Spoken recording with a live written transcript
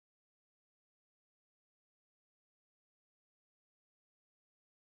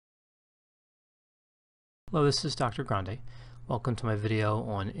Hello, this is Dr. Grande. Welcome to my video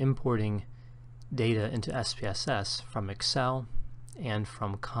on importing data into SPSS from Excel and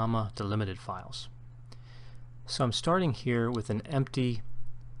from delimited files. So I'm starting here with an empty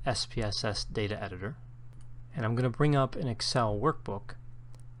SPSS data editor, and I'm going to bring up an Excel workbook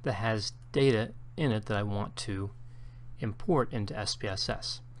that has data in it that I want to import into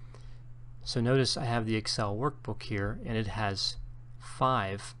SPSS. So notice I have the Excel workbook here, and it has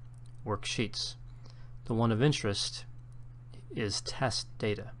 5 worksheets. The one of interest is test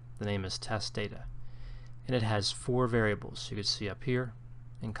data. The name is test data, and it has 4 variables you can see up here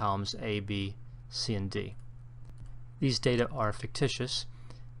in columns A, B, C, and D. These data are fictitious,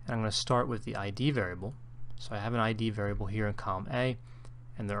 and I'm going to start with the ID variable. So I have an ID variable here in column A,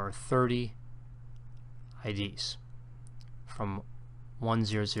 and there are 30 IDs from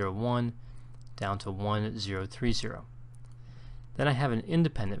 1001 down to 1030. Then I have an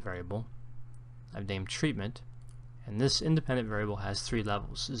independent variable I've named treatment, and this independent variable has 3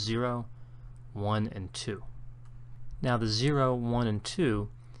 levels, 0, 1, and 2. Now the 0, 1, and 2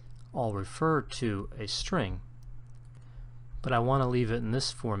 all refer to a string, but I want to leave it in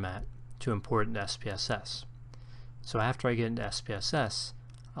this format to import into SPSS. So after I get into SPSS,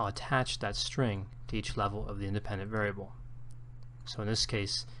 I'll attach that string to each level of the independent variable. So in this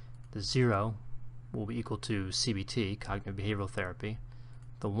case, the 0 will be equal to CBT, cognitive behavioral therapy,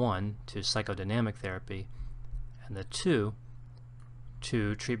 the 1 to psychodynamic therapy, and the 2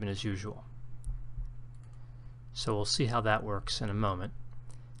 to treatment as usual. So we'll see how that works in a moment.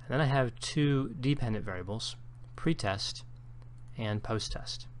 And then I have 2 dependent variables, pretest and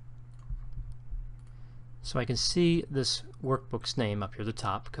posttest. So I can see this workbook's name up here at the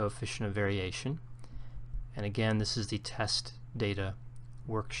top, coefficient of variation, and again this is the test data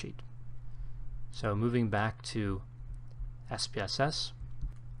worksheet. So moving back to SPSS,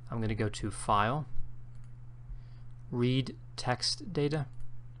 I'm going to go to File, Read Text Data,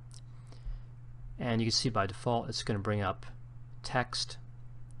 and you can see by default it's going to bring up text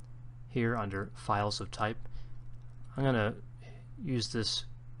here under Files of Type. I'm going to use this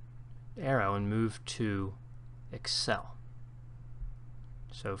arrow and move to Excel.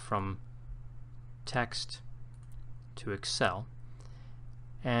 So from text to Excel,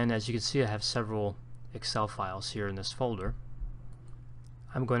 and as you can see I have several Excel files here in this folder.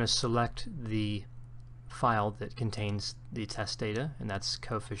 I'm going to select the file that contains the test data, and that's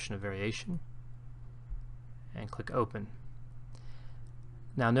coefficient of variation, and click Open.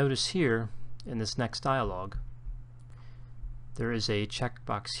 Now notice here in this next dialog there is a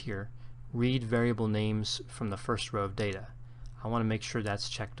checkbox here, read variable names from the first row of data. I want to make sure that's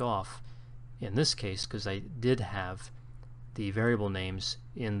checked off in this case because I did have the variable names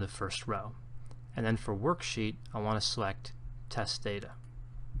in the first row. And then for worksheet I want to select test data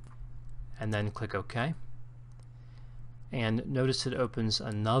and then click OK. And notice it opens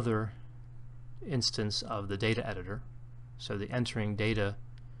another instance of the data editor. So the entering data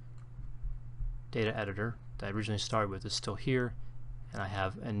editor that I originally started with is still here, and I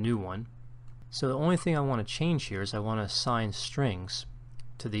have a new one. So the only thing I want to change here is I want to assign strings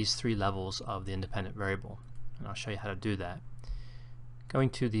to these 3 levels of the independent variable, and I'll show you how to do that.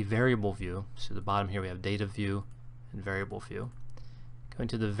 Going to the variable view, so at the bottom here we have data view and variable view. Going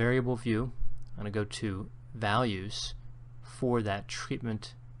to the variable view, I'm going to go to values for that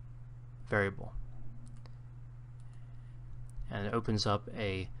treatment variable, and it opens up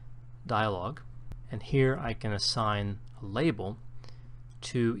a dialog, and here I can assign a label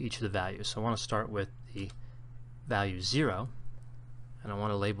to each of the values. So I want to start with the value 0, and I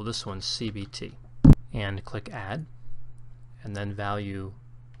want to label this one CBT, and click Add, and then value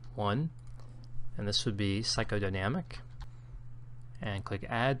 1, and this would be psychodynamic, and click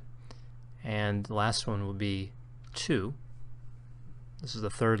Add, and the last one will be 2. This is the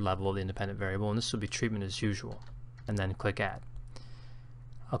 3rd level of the independent variable, and this will be treatment as usual, and then click Add.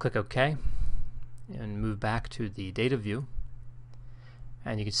 I'll click OK and move back to the data view,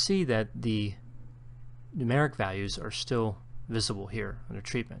 and you can see that the numeric values are still visible here under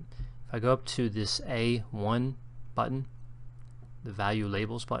treatment. If I go up to this A1 button, the value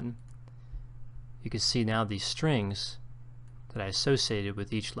labels button, you can see now these strings that I associated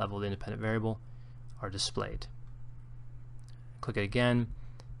with each level of the independent variable are displayed. Click it again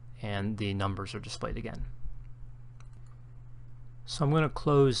and the numbers are displayed again. So I'm going to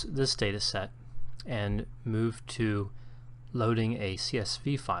close this data set and move to loading a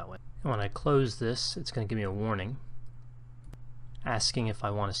CSV file. And when I close this, it's going to give me a warning asking if I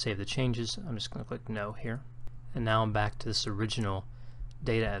want to save the changes. I'm just going to click No here. And now I'm back to this original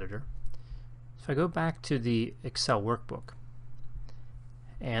data editor. If I go back to the Excel workbook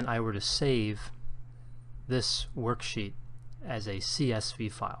and I were to save this worksheet as a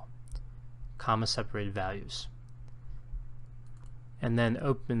CSV file, comma separated values, and then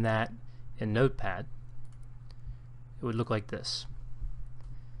open that in Notepad, it would look like this.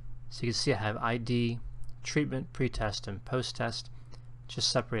 So you can see I have ID, treatment, pretest, and post-test, just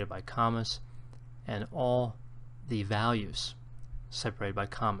separated by commas, and all the values separated by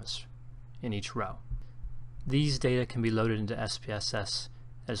commas in each row. These data can be loaded into SPSS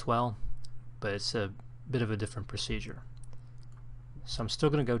as well, but it's a bit of a different procedure. So I'm still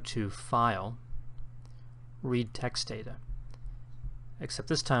going to go to File, Read Text Data, except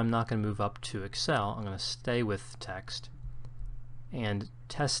this time I'm not going to move up to Excel. I'm going to stay with text, and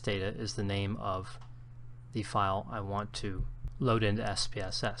test data is the name of the file I want to load into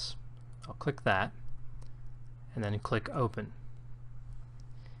SPSS. I'll click that and then click Open.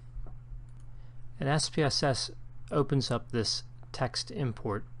 And SPSS opens up this text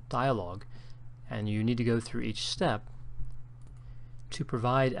import dialog, and you need to go through each step to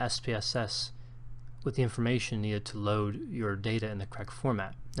provide SPSS with the information needed to load your data in the correct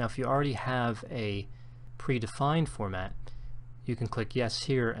format. Now if you already have a predefined format, you can click Yes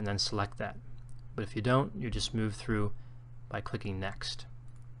here and then select that. But if you don't, you just move through by clicking Next.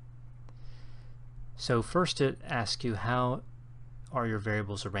 So first it asks you how are your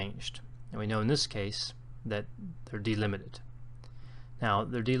variables arranged. And we know in this case that they're delimited. Now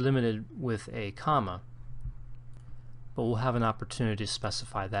they're delimited with a comma, but we'll have an opportunity to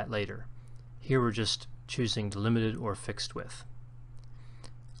specify that later. Here we're just choosing delimited or fixed with.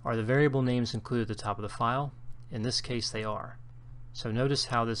 Are the variable names included at the top of the file? In this case they are. So notice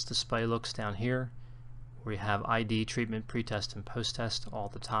how this display looks down here, where we have ID, treatment, pretest, and post-test all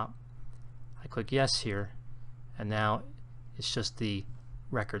at the top. I click Yes here, and now it's just the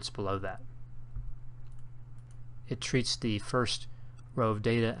records below that. It treats the first row of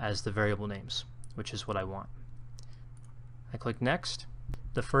data as the variable names, which is what I want. I click Next.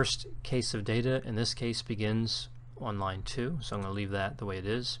 The first case of data in this case begins on line 2, so I'm going to leave that the way it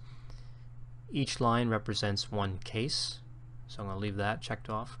is. Each line represents one case, so I'm going to leave that checked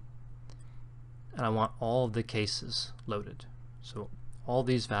off. And I want all of the cases loaded, so all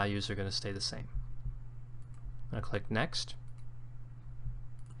these values are going to stay the same. I'm going to click Next,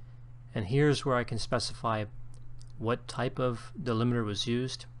 and here's where I can specify what type of delimiter was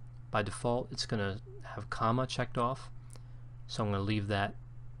used. By default it's going to have comma checked off, so I'm going to leave that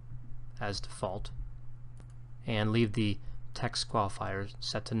as default and leave the text qualifier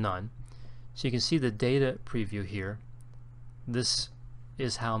set to none. So you can see the data preview here. This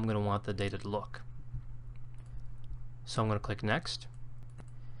is how I'm going to want the data to look. So I'm going to click Next.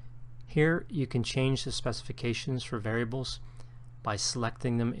 Here you can change the specifications for variables by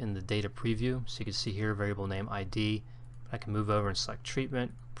selecting them in the data preview. So you can see here variable name ID. I can move over and select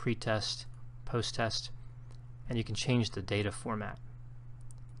treatment, pretest, post-test, and you can change the data format.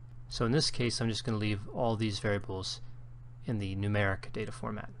 So in this case I'm just going to leave all these variables in the numeric data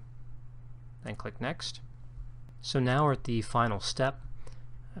format. Then click Next. So now we're at the final step.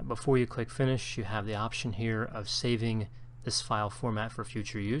 Before you click Finish, you have the option here of saving this file format for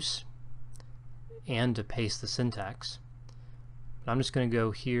future use and to paste the syntax. But I'm just going to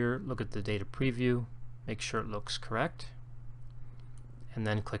go here, look at the data preview, make sure it looks correct, and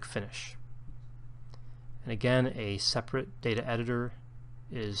then click Finish. And again, a separate data editor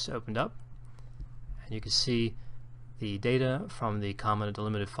is opened up, and you can see the data from the comma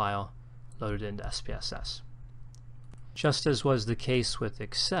delimited file loaded into SPSS. Just as was the case with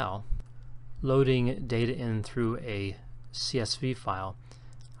Excel, loading data in through a CSV file,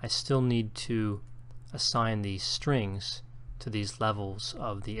 I still need to assign the strings to these levels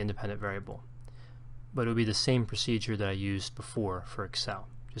of the independent variable. But it will be the same procedure that I used before for Excel.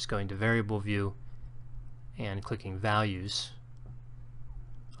 Just going to Variable View and clicking Values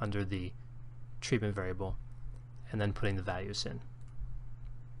under the treatment variable and then putting the values in.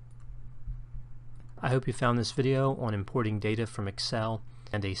 I hope you found this video on importing data from Excel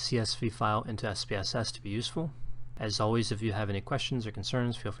and a CSV file into SPSS to be useful. As always, if you have any questions or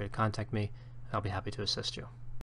concerns, feel free to contact me. I'll be happy to assist you.